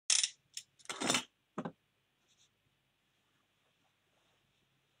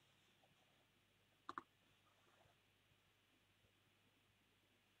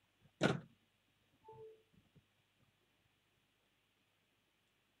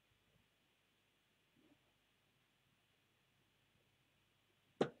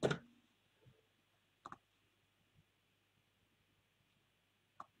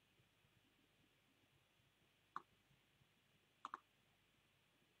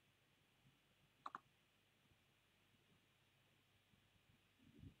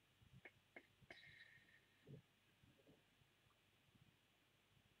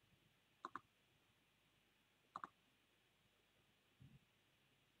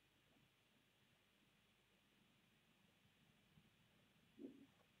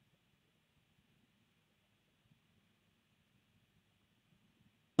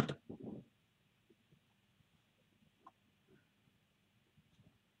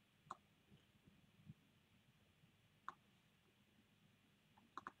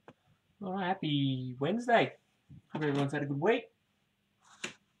All right, happy Wednesday. Hope everyone's had a good week.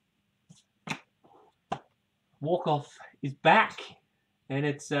 Walkoff is back, and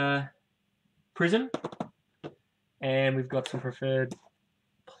it's Prizm, and we've got some preferred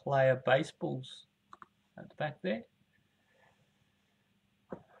player baseballs at the back there.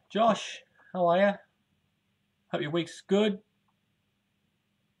 Josh, how are you? Hope your week's good.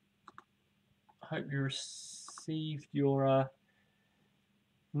 Hope you received your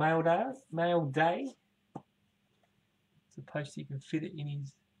mail day. Supposed he can fit it in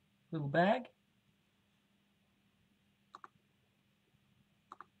his little bag.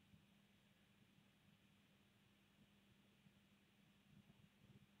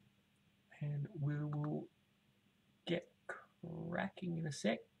 And we will get cracking in a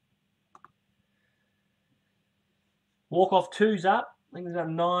sec. Walkoff 2's up. I think there's about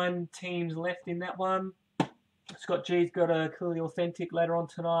 9 teams left in that one. Scott G's got a Clearly Authentic later on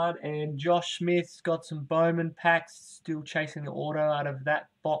tonight, and Josh Smith's got some Bowman packs, still chasing the auto out of that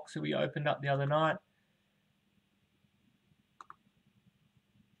box that we opened up the other night.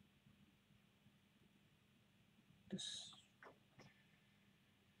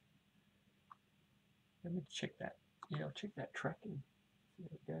 Let me check that. Yeah, I'll check that tracking. There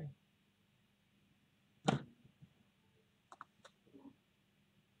we go.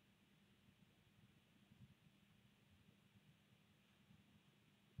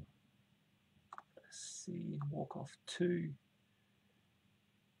 See, Walkoff 2.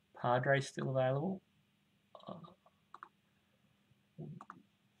 Padres still available.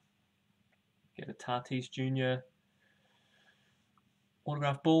 Get a Tatis Jr.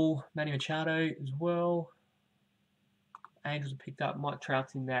 autograph bull, Manny Machado as well. Angels have picked up Mike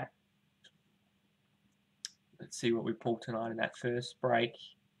Trout's in that. Let's see what we pulled tonight in that first break.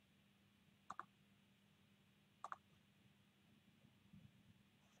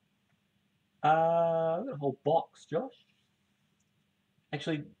 I've got a whole box, Josh.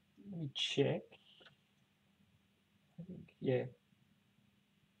 Actually, let me check. I think, yeah.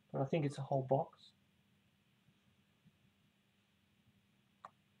 But I think it's a whole box.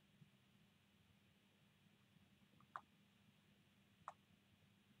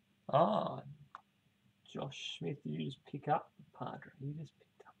 Ah, Josh Smith, you just pick up the Padre. You just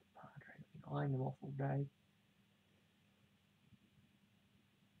picked up the Padre. I've been eyeing them off all day.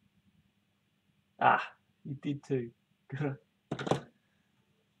 Ah, you did too. Good.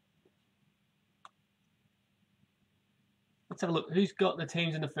 Let's have a look. Who's got the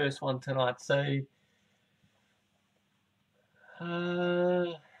teams in the first one tonight? So,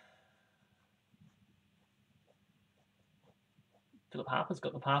 Philip Harper's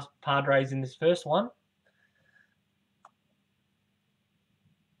got the Padres in this first one.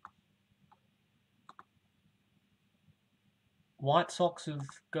 White Sox have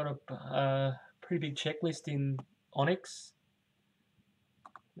got a pretty big checklist in Onyx,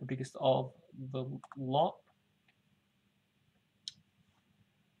 the biggest of the lot.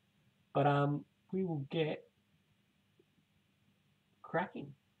 But we will get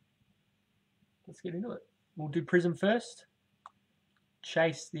cracking. Let's get into it. We'll do Prizm first,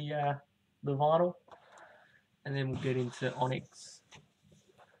 chase the vinyl, and then we'll get into Onyx.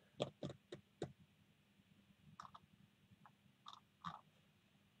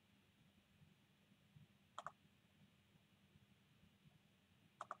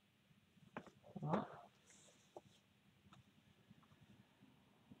 Right.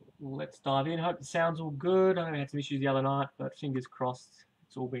 Let's dive in. Hope the sound's all good. I know we had some issues the other night, but fingers crossed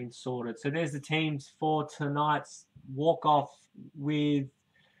it's all been sorted. So there's the teams for tonight's walk-off with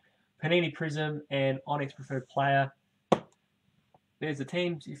Panini Prizm and Onyx Preferred Player. There's the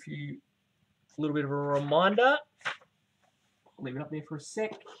teams. If you, a little bit of a reminder. I'll leave it up there for a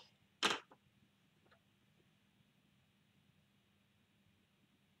sec.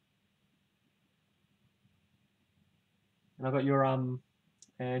 And I got your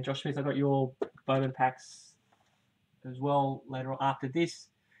and Josh Smith, I got your Bowman packs as well later on after this.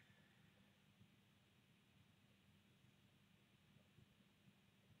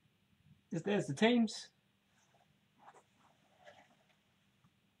 There's the teams.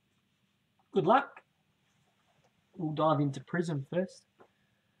 Good luck. We'll dive into Prizm first.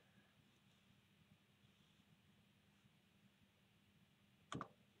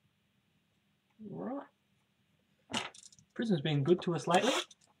 Right. Prizm's been good to us lately.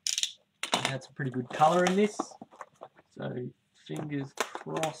 Had some pretty good colour in this. So fingers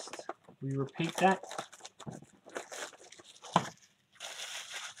crossed we repeat that.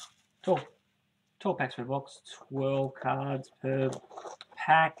 12 packs per box, 12 cards per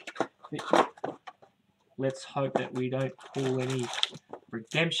pack. Let's hope that we don't pull any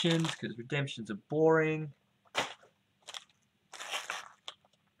redemptions, because redemptions are boring.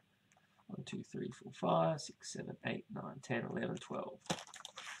 1, 2, 3, 4, 5, 6, 7, 8, 9, 10, 11, 12.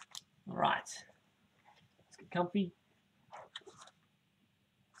 Alright. Let's get comfy.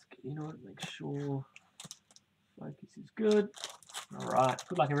 Let's get into it, make sure focus is good. Alright,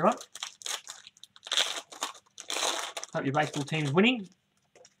 good luck everyone. Hope your baseball team's winning.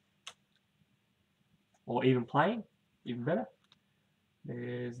 Or even playing, even better.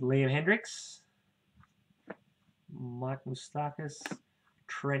 There's Liam Hendricks, Mike Moustakas,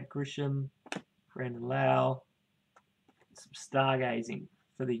 Trent Grisham, Brandon Lau. Some stargazing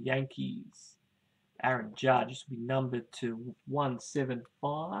for the Yankees. Aaron Judge, this will be numbered to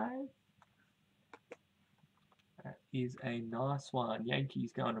 175. That is a nice one.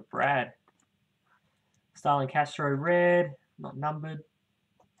 Yankees going to Brad. Starlin Castro red, not numbered.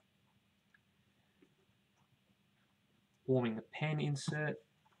 Warming the pen insert.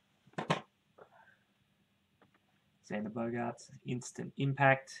 Xander Bogaerts, instant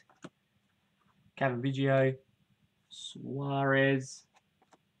impact. Kevin Biggio, Suarez,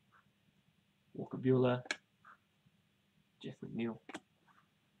 Walker Buehler, Jeff McNeil.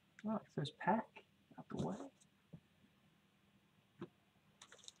 All right, first pack out the way.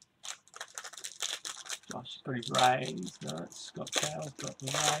 Josh got his Rays. No, Scott Sale's got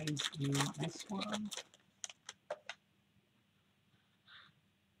the Rays in this one.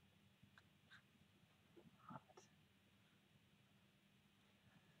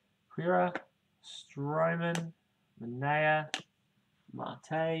 Quira, Stroman, Manea,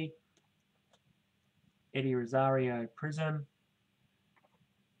 Marte, Eddie Rosario Prizm,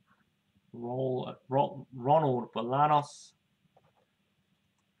 Ronald Bolanos,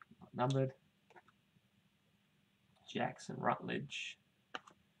 numbered, Jackson Rutledge,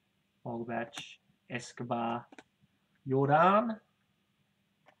 Olbach, Escobar, Jordan,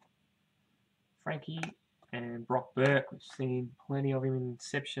 Frankie, and Brock Burke. We've seen plenty of him in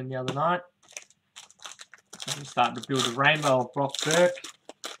Inception the other night. I'm starting to build a rainbow of Brock Burke.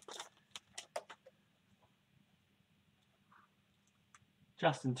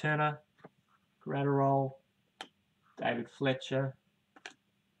 Justin Turner, Gratterall, David Fletcher.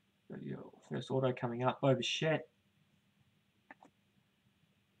 Your first auto coming up, Bobichette.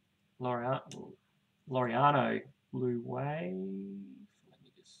 Laureano, Blue Wave. Let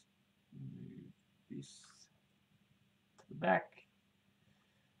me just move this to the back.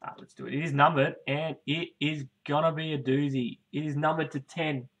 Let's do it. It is numbered, and it is going to be a doozy. It is numbered to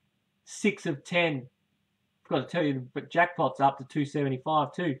 10. 6 of 10. I've got to tell you, but jackpot's up to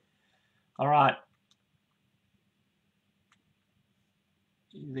 275 too. All right.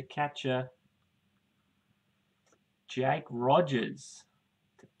 The catcher, Jake Rogers,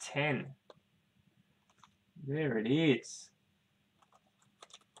 to 10. There it is.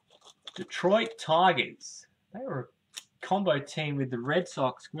 Detroit Tigers. They were a combo team with the Red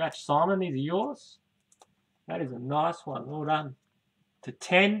Sox. Congrats, Simon. These are yours. That is a nice one. Well done. To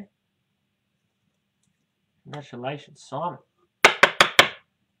 10. Congratulations, Simon.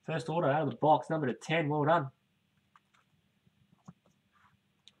 First order out of the box, number to 10. Well done.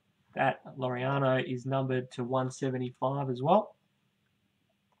 That Laureano is numbered to 175 as well.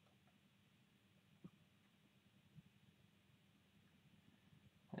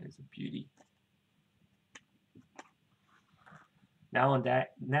 That is a beauty. Now on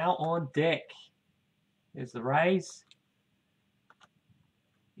deck. There's the Rays.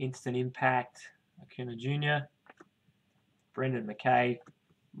 Instant impact. Acuna Jr., Brendan McKay,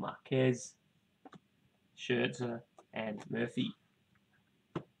 Marquez, Scherzer, and Murphy.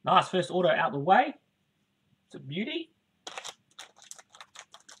 Nice first auto out the way. It's a beauty.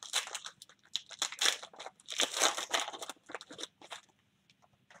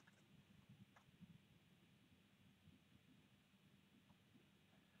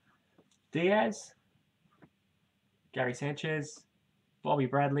 Diaz, Gary Sanchez, Bobby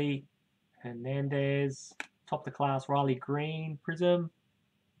Bradley, Hernandez, top the class, Riley Green, Prizm,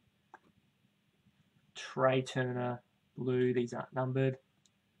 Trey Turner, blue, these aren't numbered,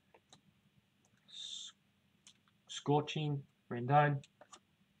 Scorching, Rendon,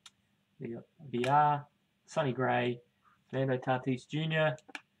 VR, Sonny Gray, Fernando Tatis Jr.,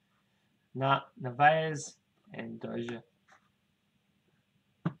 Narvaez, and Dozier.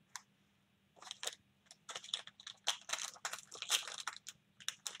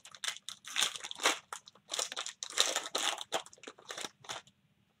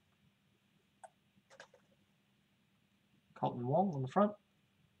 Colton Wong on the front.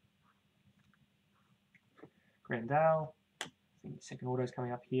 Grandal. I think the second auto is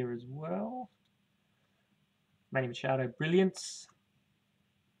coming up here as well. Manny Machado, Brilliance.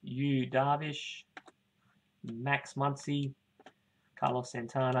 Yu Darvish, Max Muncy, Carlos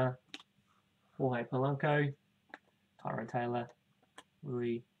Santana, Jorge Polanco, Tyrone Taylor,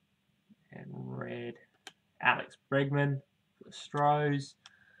 Louis, and red, Alex Bregman for the Stros.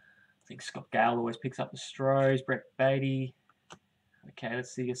 I think Scott Gale always picks up the Stros. Brett Beatty. Okay,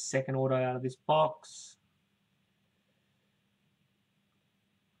 let's see a second auto out of this box.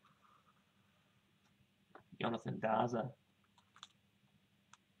 Jonathan Daza.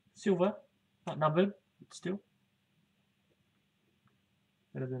 Silver, not numbered, but still.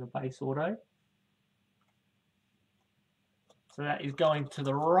 Better than a base auto. So that is going to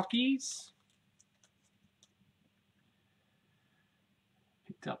the Rockies.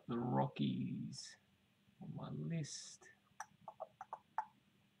 Picked up the Rockies on my list.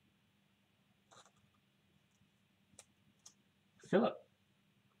 Phillip.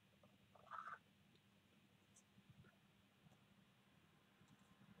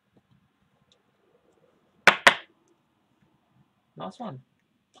 Nice one.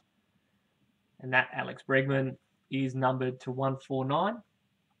 And that Alex Bregman is numbered to 149.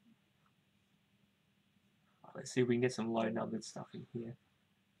 Let's see if we can get some low numbered stuff in here.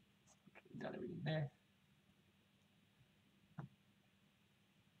 Done everything there.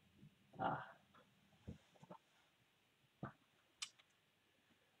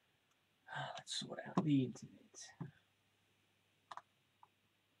 Let's sort out the internet.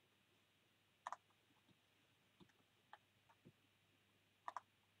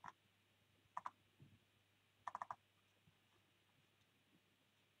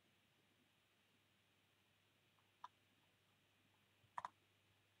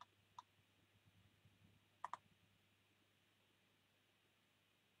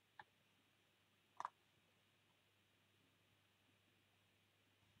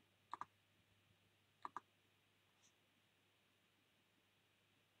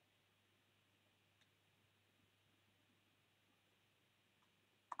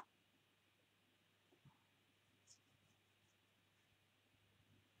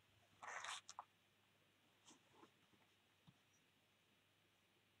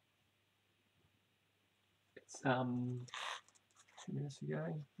 It's 2 minutes ago.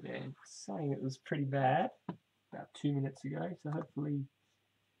 Yeah, it's saying it was pretty bad about 2 minutes ago. So hopefully,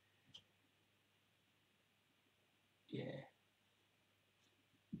 yeah.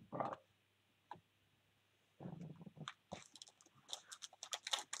 All right.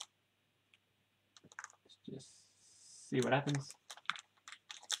 Let's just see what happens.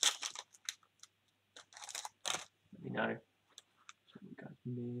 Let me know. What you guys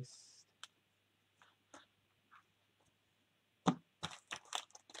missed.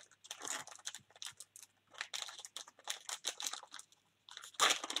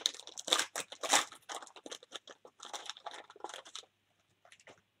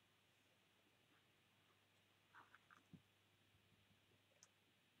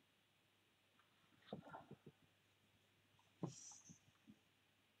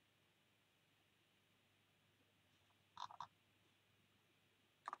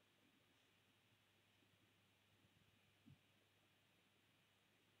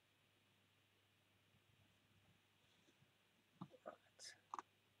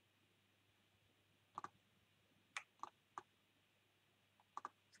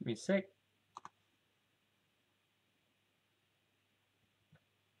 Give me a sec.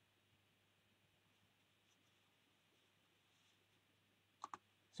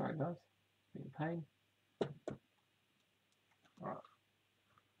 Sorry guys, it's been a pain. All right.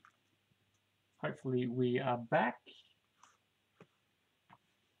 Hopefully we are back.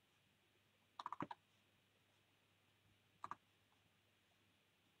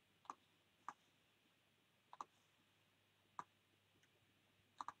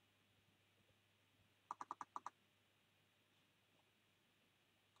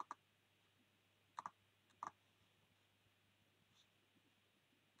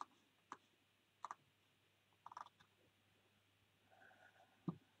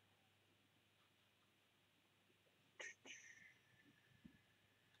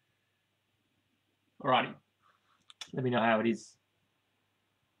 Alrighty, let me know how it is.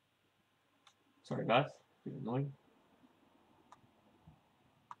 Sorry guys, a bit annoying.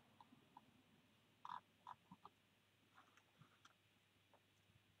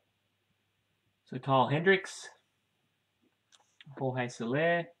 So Kyle Hendricks, Jorge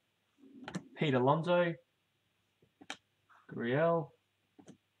Soler, Pete Alonso, Gurriel,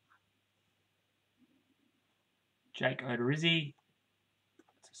 Jake Odorizzi,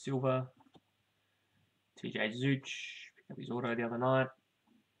 Silva, TJ Zuch, picked up his auto the other night,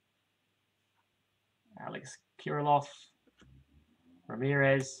 Alex Kirilloff,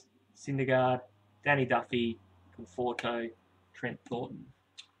 Ramirez, Syndergaard, Danny Duffy, Conforto, Trent Thornton.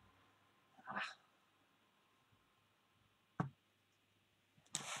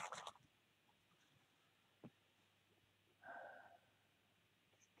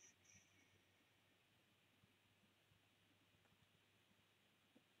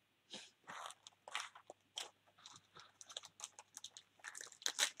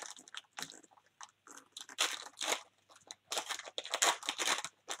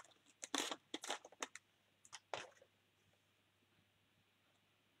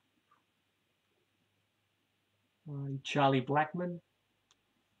 Charlie Blackman,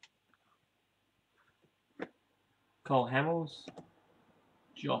 Cole Hamels,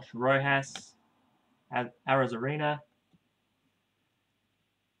 Josh Rojas, Arizarena,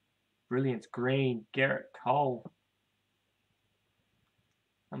 Brilliance Green, Garrett Cole,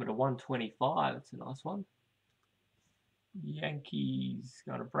 number to 125. That's a nice one. Yankees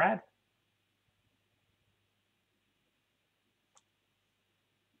got a Brad.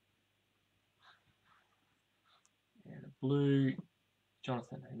 And a blue,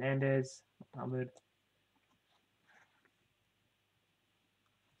 Jonathan Hernandez, numbered.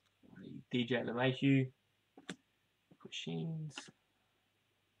 DJ LeMahieu, Machines,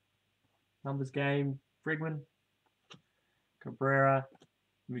 numbers game, Bregman, Cabrera,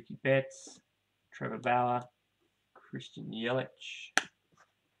 Mookie Betts, Trevor Bauer, Christian Yelich.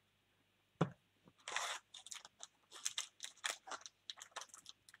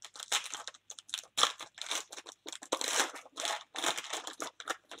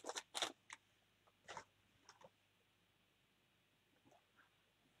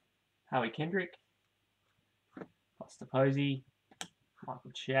 Howie Kendrick, Buster Posey,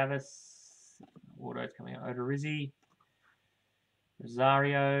 Michael Chavis, auto's coming out, Odorizzi,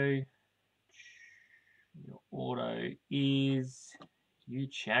 Rosario. Your auto is Yu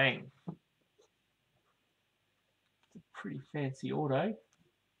Chang. It's a pretty fancy auto.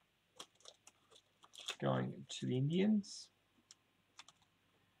 Going to the Indians.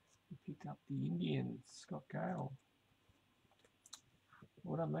 We picked up the Indians, Scott Gale.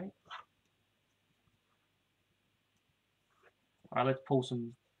 What up, mate? Alright, let's pull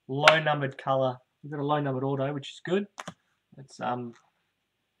some low numbered colour. We've got a low numbered auto, which is good. It's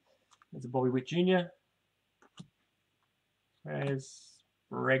there's a Bobby Witt Jr. There's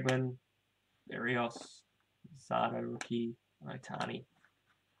Bregman, Berrios, Zato rookie, Otani.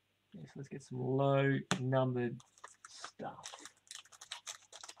 Okay, so let's get some low numbered stuff.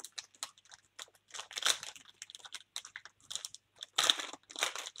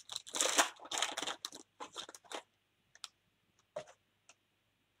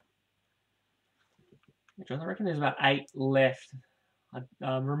 I reckon there's about 8 left. I'd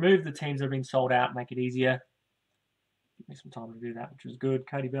remove the teams that have been sold out, make it easier. Give me some time to do that, which was good.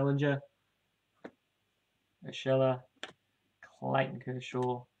 Cody Bellinger, Urshela, Clayton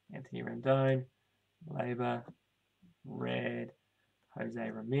Kershaw, Anthony Rendon, Labor, Red,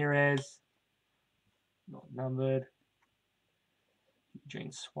 Jose Ramirez, not numbered,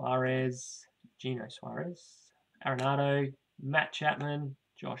 Gino Suarez, Arenado, Matt Chapman,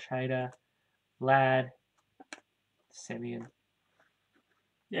 Josh Hader, Vlad, Semyon.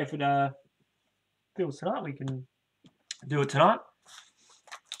 Yeah, if it feels tonight, we can do it tonight.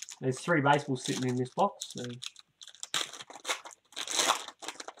 There's 3 baseballs sitting in this box. So.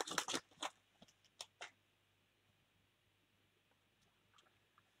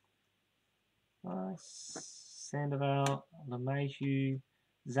 Nice. Sandoval, LeMahieu,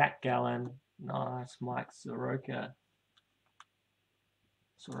 Zach Gallen. Nice. Mike Soroka.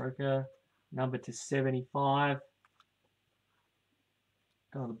 Number to 75.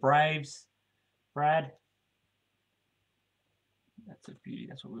 Go on the Braves. Brad. That's a beauty.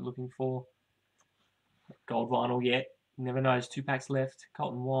 That's what we're looking for. Gold vinyl yet. Never knows. 2 packs left.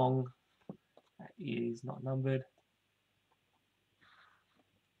 Colton Wong. That is not numbered.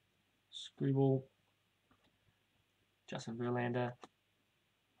 Scribble. Justin Verlander.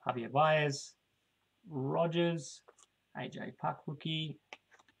 Javier Baez. Rogers. AJ Puck rookie.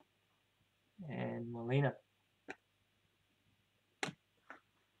 And Molina.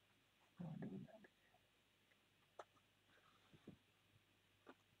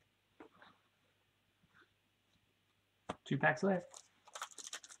 Two packs left.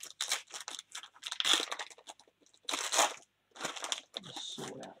 Just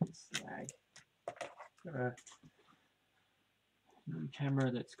sort out this lag. Got a new camera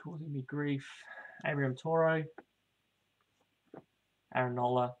that's causing me grief. Abraham Toro. Aaron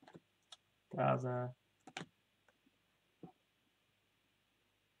Nola. Daza.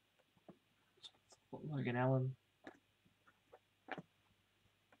 Logan Allen.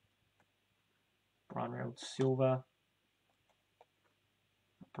 Ryan Reynolds silver.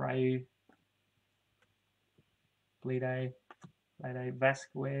 Abreu. Blide.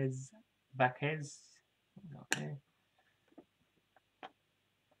 Vasquez. Okay.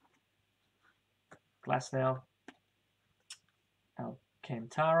 Glasnow.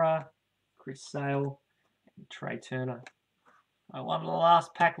 Alcantara. Chris Sale. And Trey Turner. One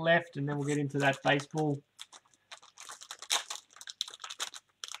last pack left, and then we'll get into that baseball.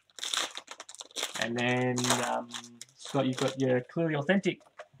 And then, Scott, you've got your Clearly Authentic.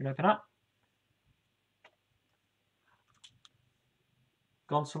 You can open up.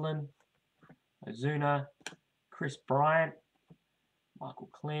 Gonsolin, Ozuna, Chris Bryant, Michael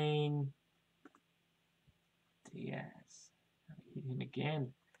Kling, Diaz. Hit him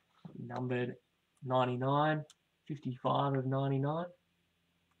again. Numbered 99, 55 of 99.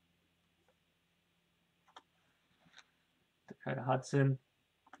 Dakota Hudson,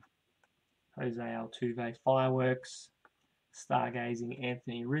 Jose Altuve Fireworks, Stargazing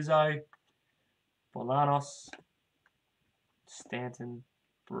Anthony Rizzo, Bolanos, Stanton,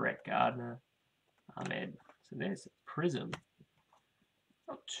 Brett Gardner, Ahmed. So there's a Prizm.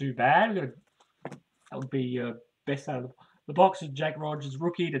 Not too bad. That would be your best out of the box. Is Jake Rogers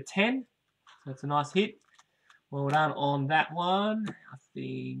rookie to 10. So that's a nice hit. Well done on that one. I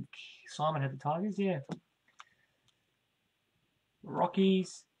think Simon had the Tigers, yeah. The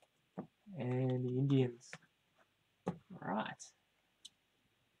Rockies and the Indians. All right.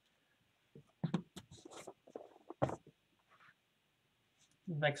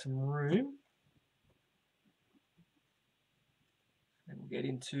 Make some room. And we'll get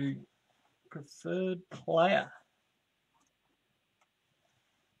into preferred player.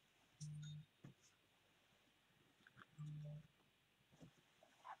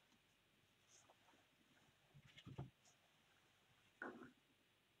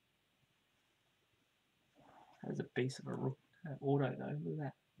 That was a beast of a auto though, look at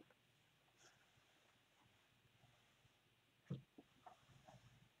that.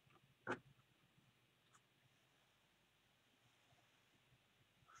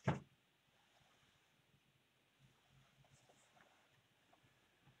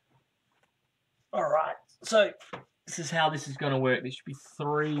 All right, so this is how this is going to work. There should be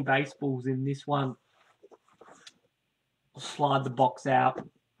 3 baseballs in this one. I'll slide the box out.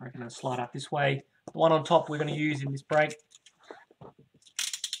 I reckon I'll slide up this way. The one on top we're going to use in this break.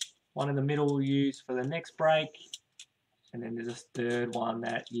 One in the middle we'll use for the next break. And then there's a third one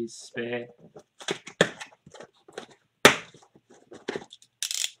that is spare.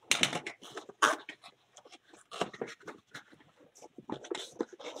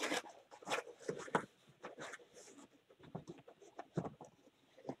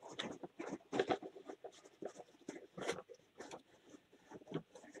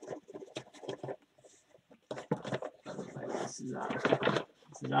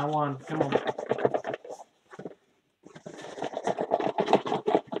 This is our one. Come on.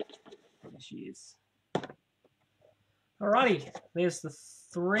 There she is. Alrighty, there's the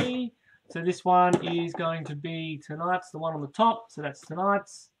 3. So this one is going to be tonight's, the one on the top. So that's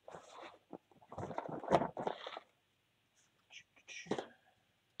tonight's.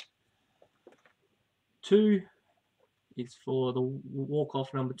 Two is for the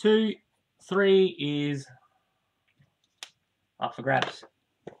walk-off number 2. 3 is up for grabs.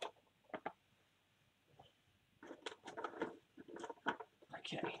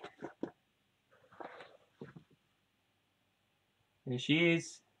 Okay. There she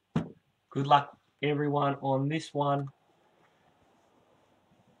is. Good luck, everyone, on this one.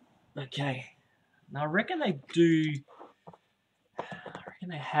 Okay. Now, I reckon they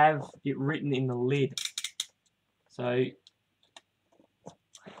have it written in the lid. So, I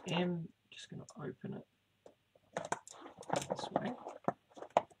am just going to open it this way.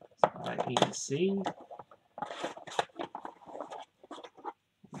 So I don't need to see.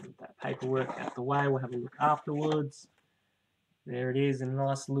 Get that paperwork out the way. We'll have a look afterwards. There it is, in a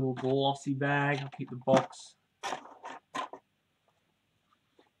nice little glossy bag. I'll keep the box.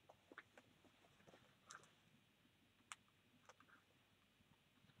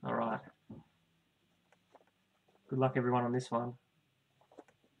 All right. Good luck, everyone, on this one.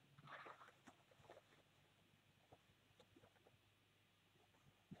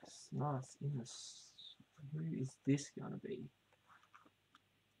 It's nice in this. Who is this going to be?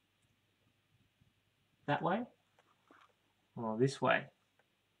 That way? Or this way?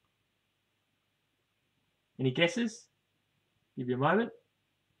 Any guesses? Give you a moment.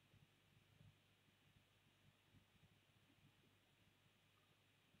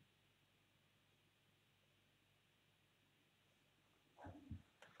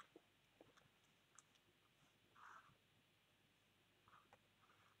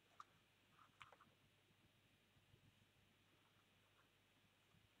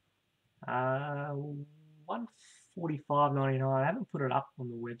 $145.99. I haven't put it up on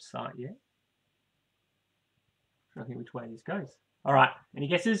the website yet. I'm trying to think which way this goes. All right, any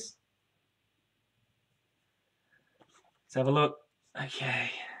guesses? Let's have a look.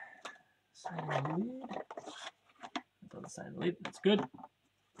 Okay. Same lid. It's on the same lid. That's good.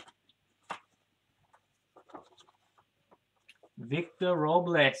 Victor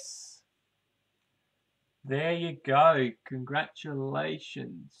Robles. There you go.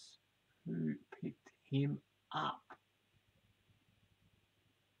 Congratulations. Who picked him up?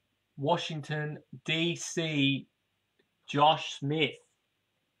 Washington, D.C., Josh Smith.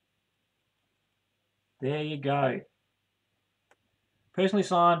 There you go. Personally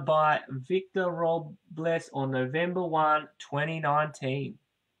signed by Victor Robles on November 1, 2019.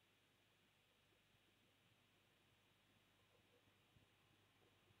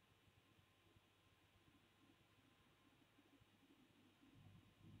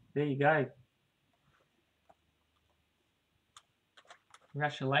 There you go.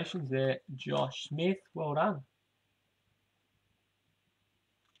 Congratulations there, Josh Smith. Well done.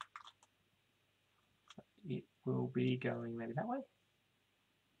 It will be going maybe that way.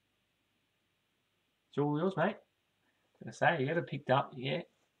 It's all yours, mate. I was going to say, you ever picked up, yeah.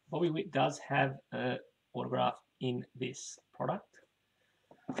 Bobby Witt does have an autograph in this product.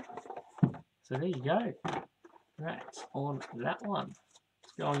 So there you go. That's on that one.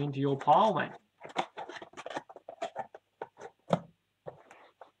 It's going into your pile, mate.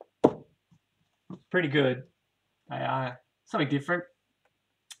 It's pretty good. They are something different.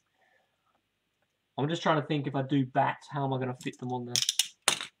 I'm just trying to think if I do bats, how am I going to fit them on the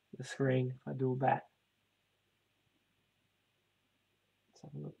screen if I do a bat? Let's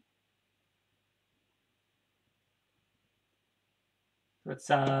have a look.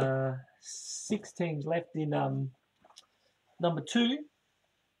 So it's 6 teams left in number 2.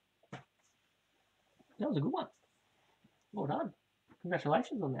 That was a good one. Well done.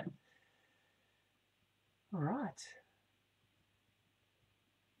 Congratulations on that. All right.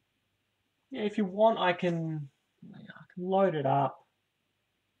 Yeah, if you want, I can load it up.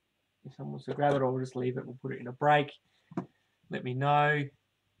 If someone wants to grab it, or we'll just leave it. We'll put it in a break. Let me know.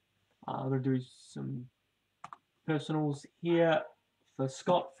 I'm going to do some personals here for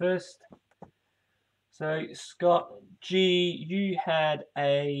Scott first. So, Scott G, you had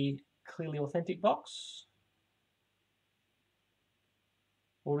a clearly authentic box.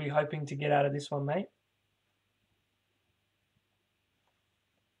 What were you hoping to get out of this one, mate?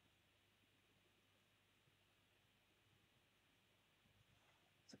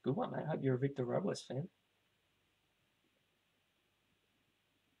 It's a good one, mate. I hope you're a Victor Robles fan.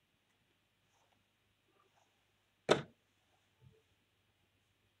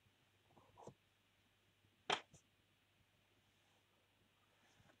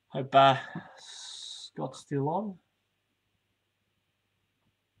 Hope Scott's still on.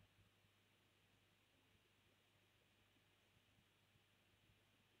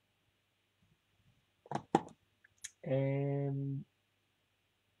 And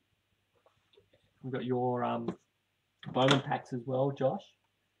we've got your Bowman packs as well, Josh.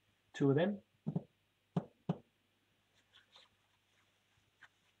 2 of them.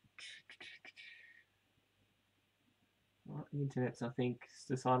 Well, the internet's, I think,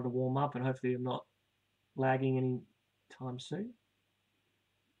 decided to warm up, and hopefully I'm not lagging any time soon.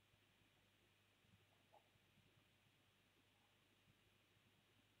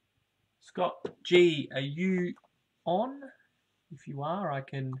 Scott G, are you on? If you are, I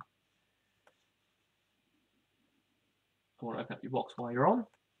want to open up your box while you're on.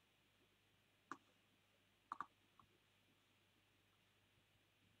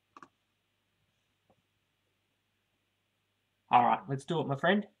 All right, let's do it, my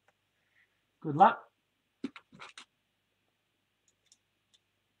friend. Good luck.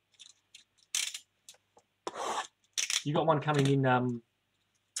 You got one coming in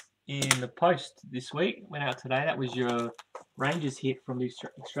the post this week. Went out today. That was your Rangers hit from the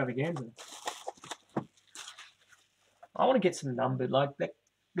extravaganza. I want to get some numbered, like that.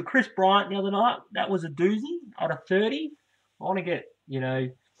 The Chris Bryant the other night, that was a doozy out of 30. I want to get,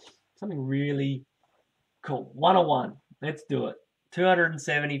 something really cool. 101. Let's do it.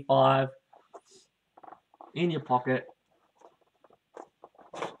 275 in your pocket.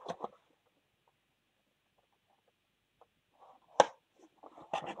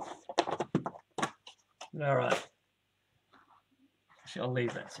 All right. Actually, I'll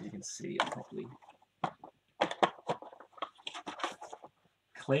leave that so you can see it properly.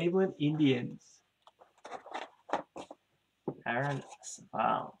 Cleveland Indians. Aaron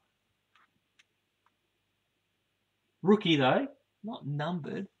Saval. Rookie, though. Not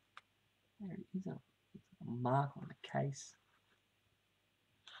numbered. There is a mark on the case.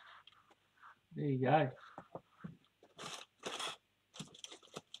 There you go.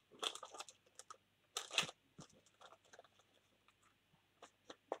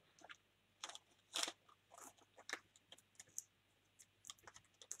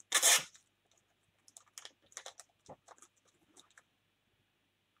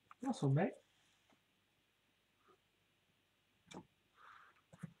 Nice one, mate.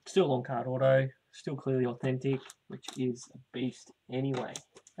 Still on card auto, still clearly authentic, which is a beast anyway.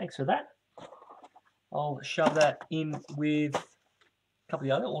 Thanks for that. I'll shove that in with a couple of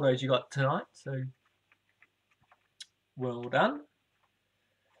the other autos you got tonight, so well done.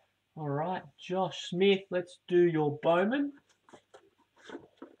 All right, Josh Smith, let's do your Bowman.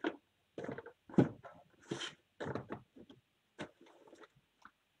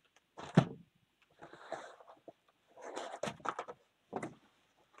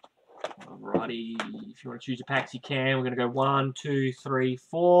 Alrighty, if you want to choose your packs, you can. We're going to go 1, 2, 3,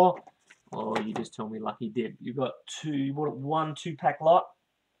 4. Oh, you just tell me lucky dip. You got two. You bought a 1 2-pack lot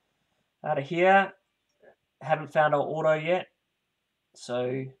out of here. Haven't found our auto yet,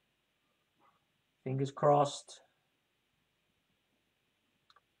 so fingers crossed.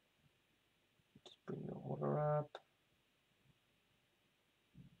 Just bring the order up.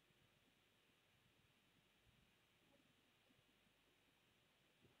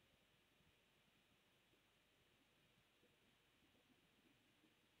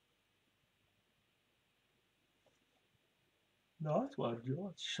 Nice one,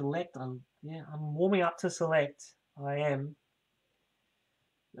 George. Select. I'm warming up to select. I am.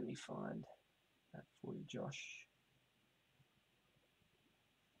 Let me find that for you, Josh.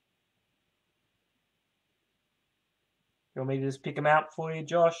 You want me to just pick them out for you,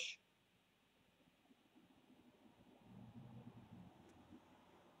 Josh?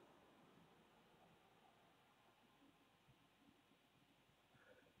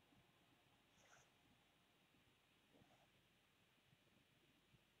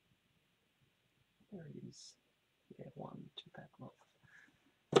 There it is. Yeah, 1 2-pack lot.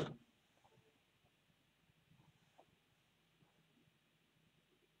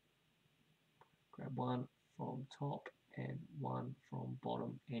 Grab one from top and one from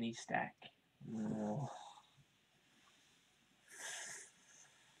bottom, any stack. Oh.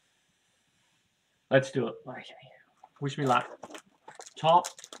 Let's do it. Okay. Wish me luck. Top,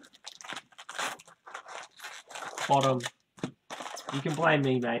 bottom. You can blame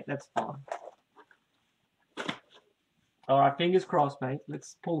me, mate. That's fine. All right, fingers crossed, mate.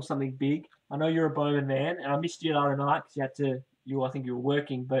 Let's pull something big. I know you're a Bowman man, and I missed you the other night because you had to. I think you were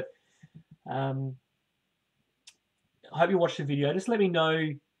working, but I hope you watched the video. Just let me know,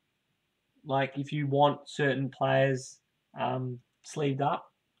 like, if you want certain players sleeved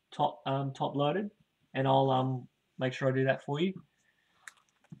up, top loaded, and I'll make sure I do that for you.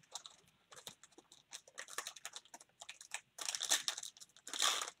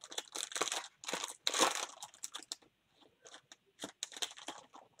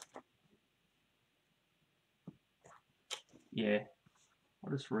 Yeah,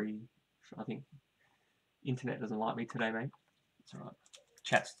 I'll just read. I think internet doesn't like me today, mate. It's alright.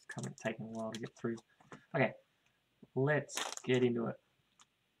 Chat's taking a while to get through. Okay, let's get into it.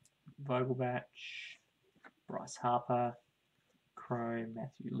 Vogelbach, Bryce Harper, Chrome,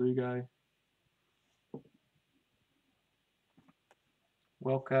 Matthew Lugo,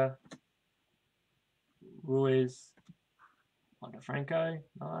 Welker, Ruiz, Montefranco,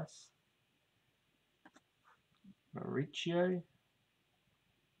 nice. Mauricio,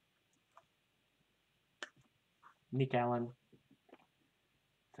 Nick Allen,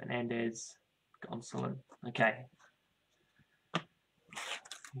 Fernandez, Gonsolin. Okay.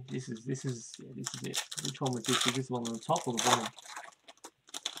 This is it. Which one was this? Is this one on the top or the bottom?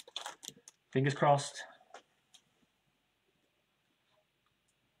 Fingers crossed.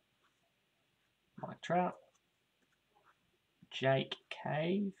 Mike Trout, Jake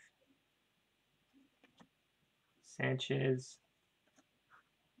Cave, Sanchez,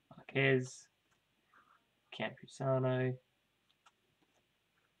 Marquez, Campusano,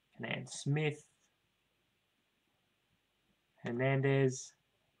 Canan Smith, Hernandez,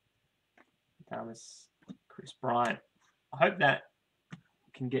 Thomas, Chris Bryant. I hope that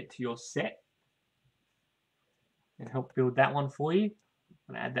can get to your set and help build that one for you.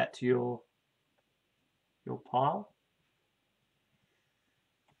 I'm going to add that to your pile.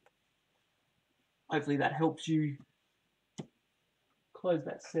 Hopefully that helps you close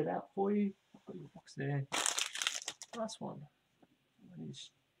that set out for you. I've got your box there. Nice one. Let me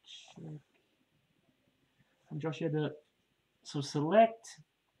just check. And Josh, you had to select.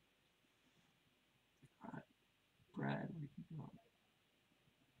 Brad.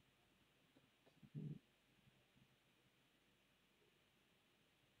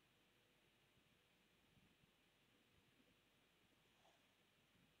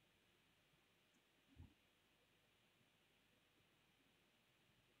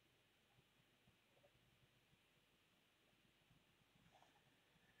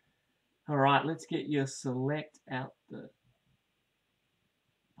 All right, let's get your select out the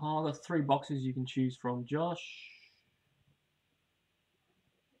pile of 3 boxes you can choose from, Josh.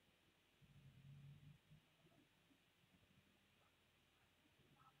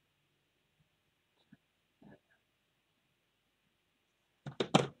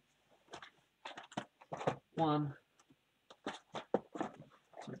 One,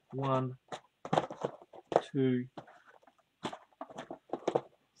 2,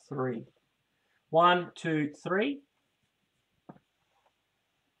 3. 1, 2, 3.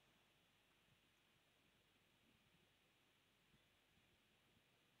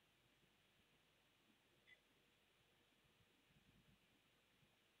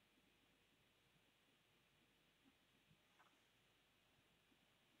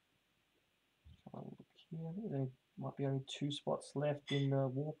 I'll look here. I think there might be only 2 spots left in the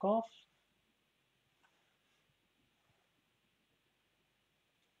walk-off.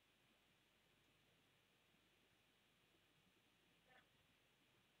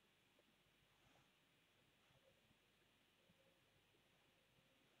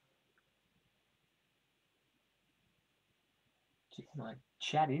 My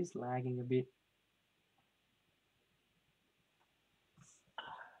chat is lagging a bit.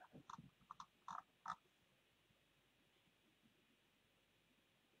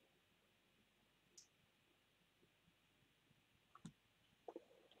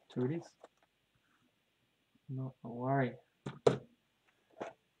 So it is. Not a worry.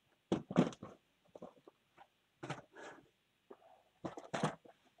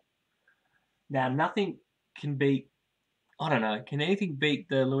 Now, nothing can beat, I don't know, can anything beat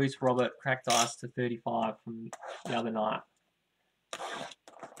the Luis Robert cracked ice to 35 from the other night?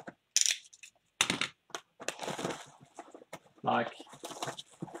 Like,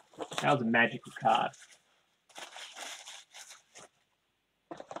 that was a magical card.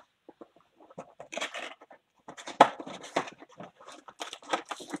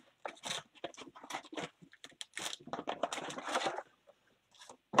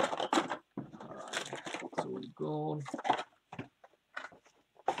 Gone.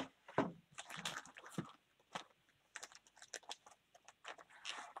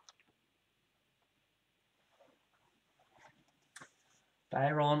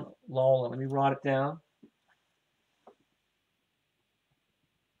 Bayron Lola, let me write it down.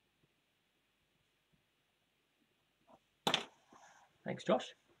 Thanks, Josh.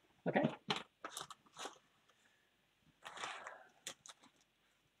 Okay.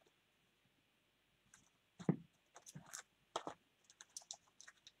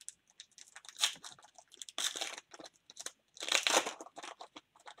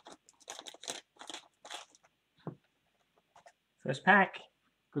 First pack.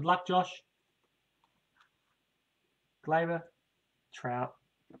 Good luck, Josh. Glaber. Trout.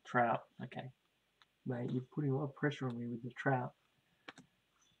 Trout. Okay. Mate, you're putting a lot of pressure on me with the Trout.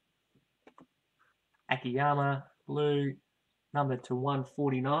 Akiyama. Blue. Numbered to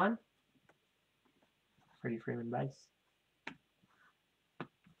 149. Freddie Freeman base.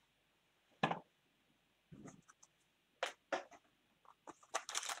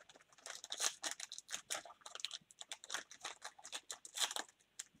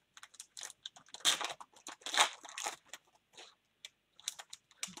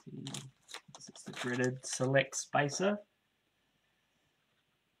 This is the dreaded select spacer.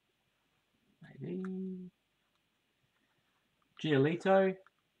 Maybe. Giolito.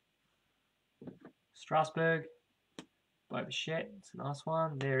 Strasbourg. Bobichette. It's a nice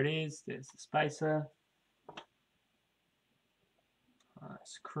one. There it is. There's the spacer.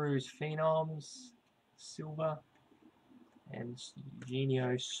 Nice. Cruz Phenoms. Silver. And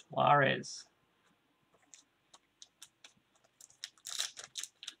Eugenio Suarez.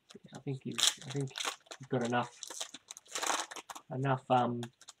 I think you've got enough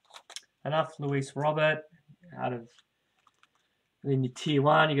Luis Robert out of. Then your tier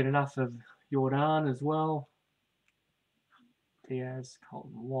 1, you got enough of Jordan as well. Diaz,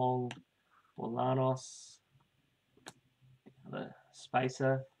 Colton Wong, Bolanos, the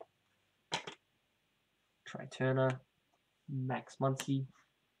spacer, Trey Turner, Max Muncy.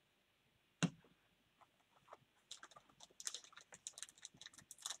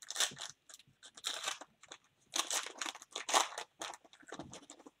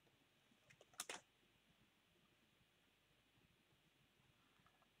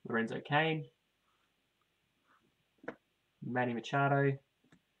 Lorenzo Cain, Manny Machado,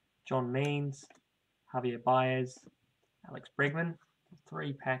 John Means, Javier Baez, Alex Bregman.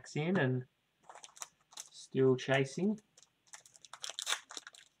 3 packs in and still chasing.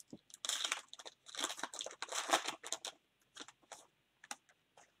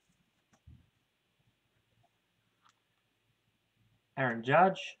 Aaron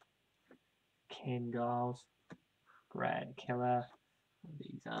Judge, Ken Giles, Brad Keller.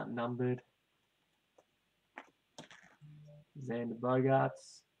 These aren't numbered. Xander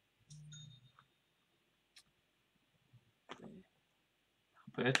Bogaerts.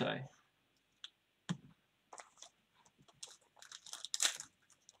 Alberto.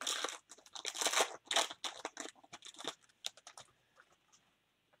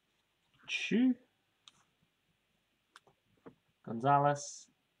 Chu. Gonzalez.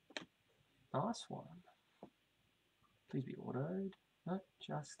 Nice one. Please be autoed. Not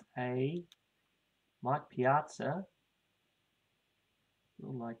just a Mike Piazza.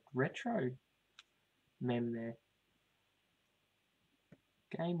 Little like retro mem there.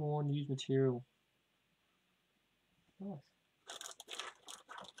 Game worn, used material. Nice.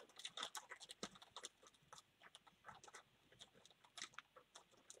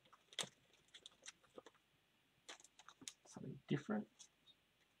 Something different.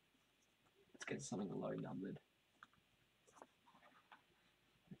 Let's get something low numbered.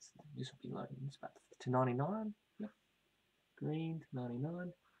 This will be low. It's about to 99. Yep. Green to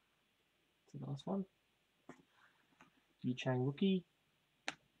 99. It's a nice one. Yu Chang rookie.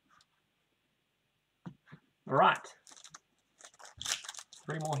 All right.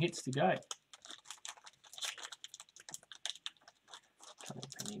 3 more hits to go.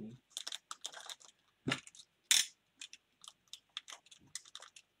 Panini.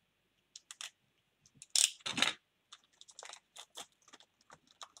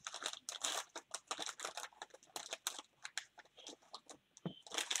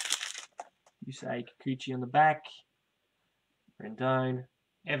 Yusei Kikuchi on the back. Rendon.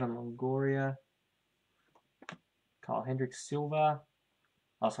 Evan Longoria. Kyle Hendricks Silver.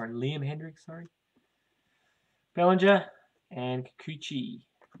 Oh, sorry, Liam Hendricks, sorry. Bellinger and Kikuchi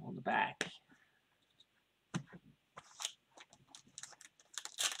on the back.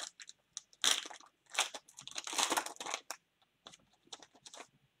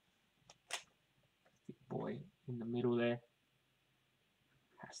 Big boy in the middle there.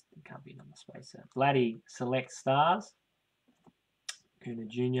 Can't be number spacer. Vladdy Select Stars. Kuna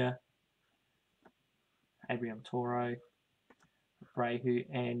Jr. Abraham Toro. Brehu,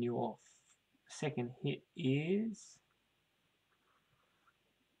 and your second hit is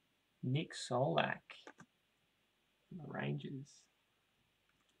Nick Solak. The Rangers.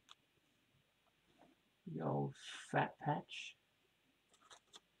 The old fat patch.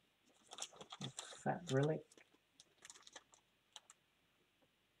 Fat relic.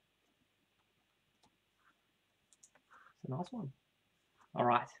 It's a nice one. All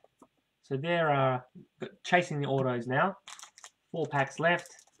right. So there are chasing the autos now. 4 packs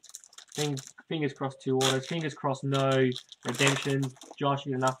left. Fingers crossed 2 autos. Fingers crossed no redemptions. Josh,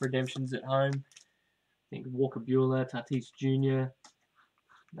 you got enough redemptions at home. I think Walker Buehler, Tatis Jr.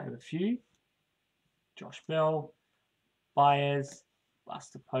 Name a few. Josh Bell, Baez,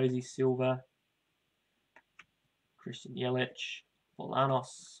 Buster Posey Silver, Christian Yelich,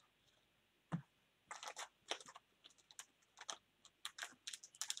 Bolanos.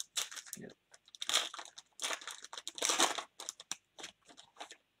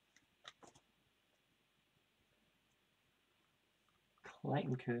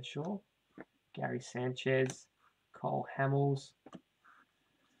 Clayton Kershaw, Gary Sanchez, Cole Hamels.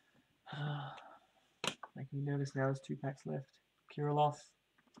 Making me nervous now, there's 2 packs left. Kirilloff,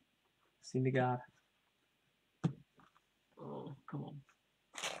 Syndergaard. Oh, come on.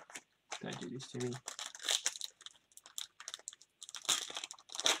 Don't do this to me.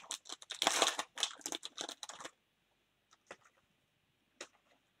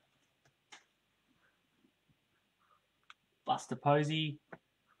 Buster Posey,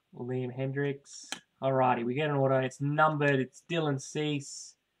 Liam Hendricks. Alrighty, we get an auto. It's numbered. It's Dylan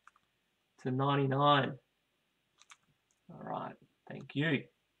Cease to 99. Alright, thank you.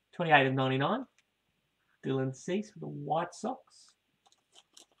 28 of 99. Dylan Cease with the White Sox.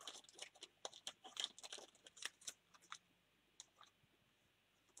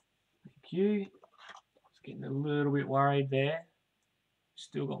 Thank you. Just getting a little bit worried there.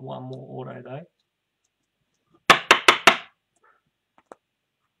 Still got 1 more auto though.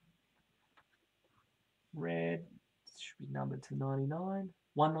 Red should be numbered to 99.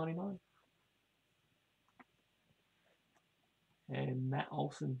 199. and Matt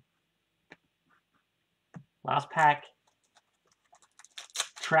Olson. Last pack.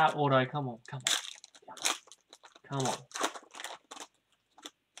 Trout auto. Come on, come on, come on.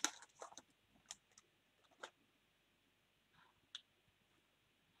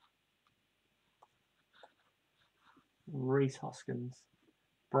 Reese Hoskins,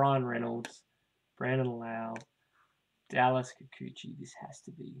 Brian Reynolds, Brandon Lau, Dallas Kikuchi. This has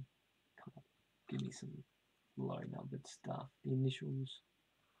to be. Come on, give me some low-numbered stuff. The initials.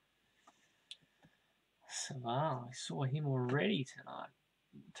 Saval, I saw him already tonight.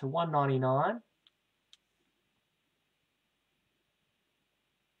 To 199.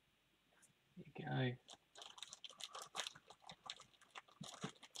 There you go.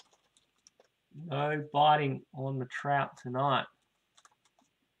 No biting on the trout tonight.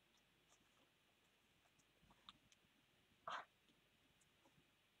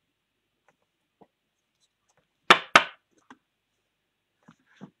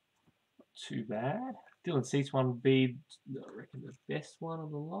 Too bad. Dylan Cease one would be, I reckon, the best one of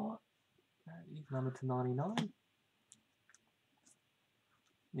the lot. That is numbered to 99.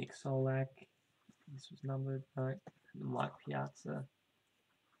 Nick Solak. This was numbered. No. Mike Piazza.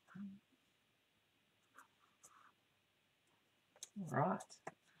 All right.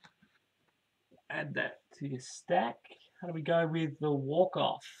 Add that to your stack. How do we go with the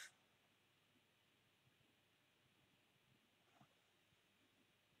walk-off?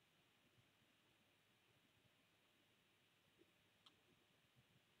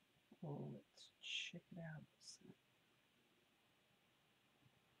 Oh, let's check it out.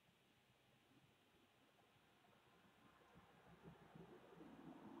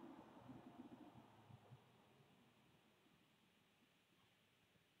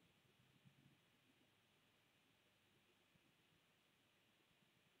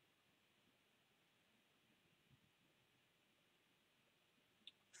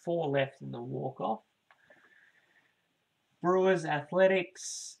 4 left in the walk-off. Brewers,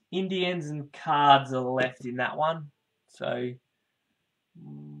 Athletics, Indians, and Cards are left in that one. So I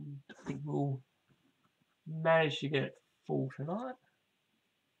think we'll manage to get it full tonight.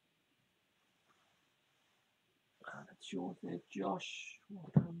 That's yours there, Josh. Well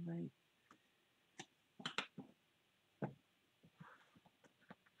done, mate.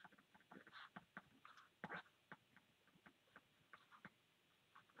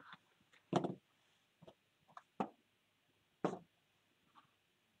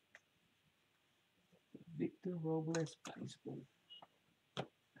 Victor Robles Baseball.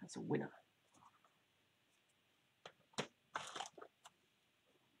 That's a winner.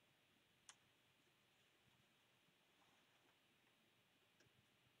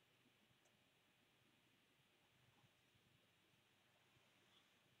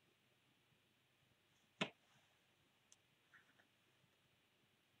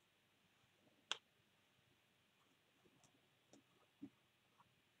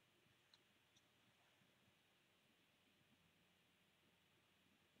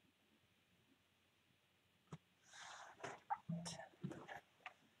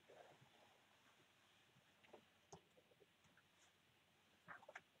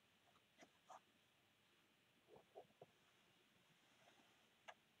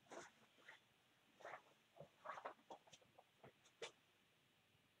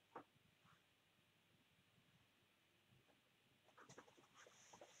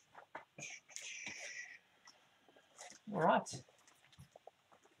 All right.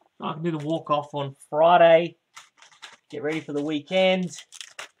 I can do the walk-off on Friday. Get ready for the weekend.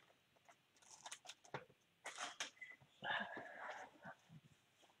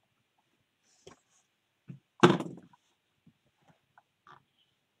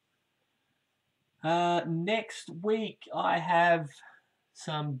 Next week, I have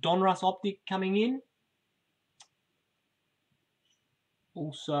some Donruss Optic coming in.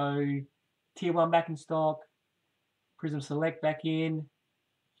 Also, Tier 1 back in stock. Prizm Select back in.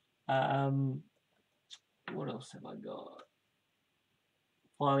 What else have I got?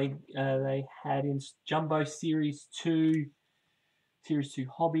 Finally, they had in Jumbo Series 2, Series 2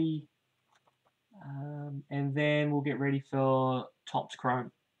 Hobby. And then we'll get ready for Topps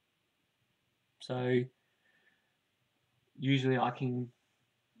Chrome. So usually I can,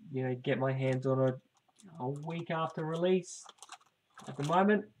 get my hands on it a week after release at the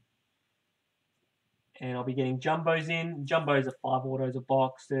moment. And I'll be getting Jumbos in. Jumbos are 5 autos a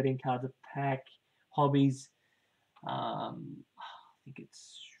box, 13 cards a pack. Hobbies, I think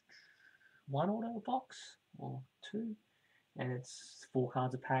it's 1 auto a box or 2. And it's 4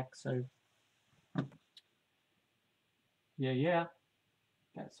 cards a pack. So yeah,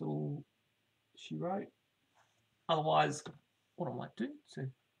 that's all she wrote. Otherwise, what I might do. So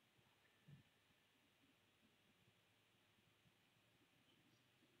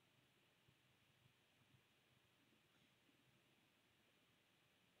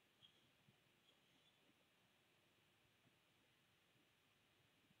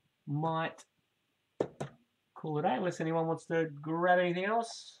might call it a day unless anyone wants to grab anything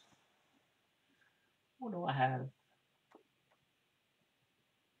else. What do I have?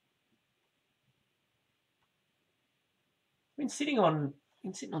 Been sitting on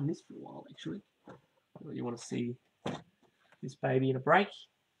this for a while actually. You want to see this baby in a break.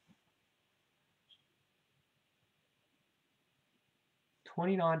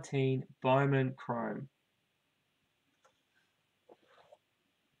 2019 Bowman Chrome.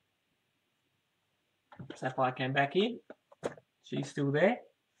 Sapphire came back in. She's still there.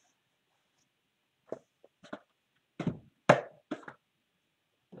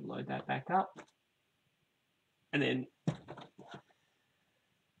 Load that back up. And then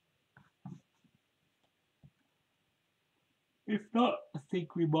if not, I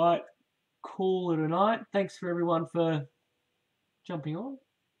think we might call it a night. Thanks for everyone for jumping on.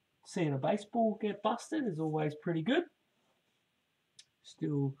 Seeing a baseball get busted is always pretty good.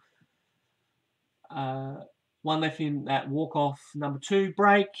 Still one left in that walk-off number 2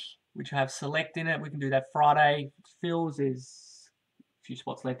 break, which I have select in it. We can do that Friday. Fills, there's a few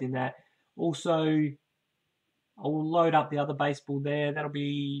spots left in that. Also, I will load up the other baseball there. That'll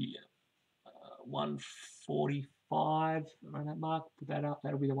be 145 around that mark. Put that up.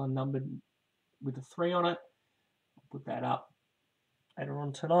 That'll be the one numbered with the 3 on it. I'll put that up later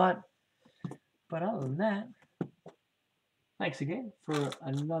on tonight. But other than that, thanks again for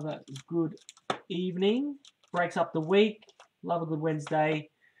another good evening. Breaks up the week. Love a good Wednesday.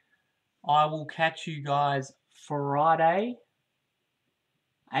 I will catch you guys Friday,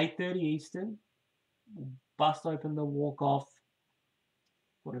 8:30 Eastern. Bust open the walk-off.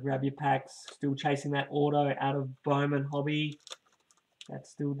 Want to grab your packs. Still chasing that auto out of Bowman Hobby. That's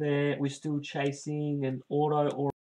still there. We're still chasing an auto or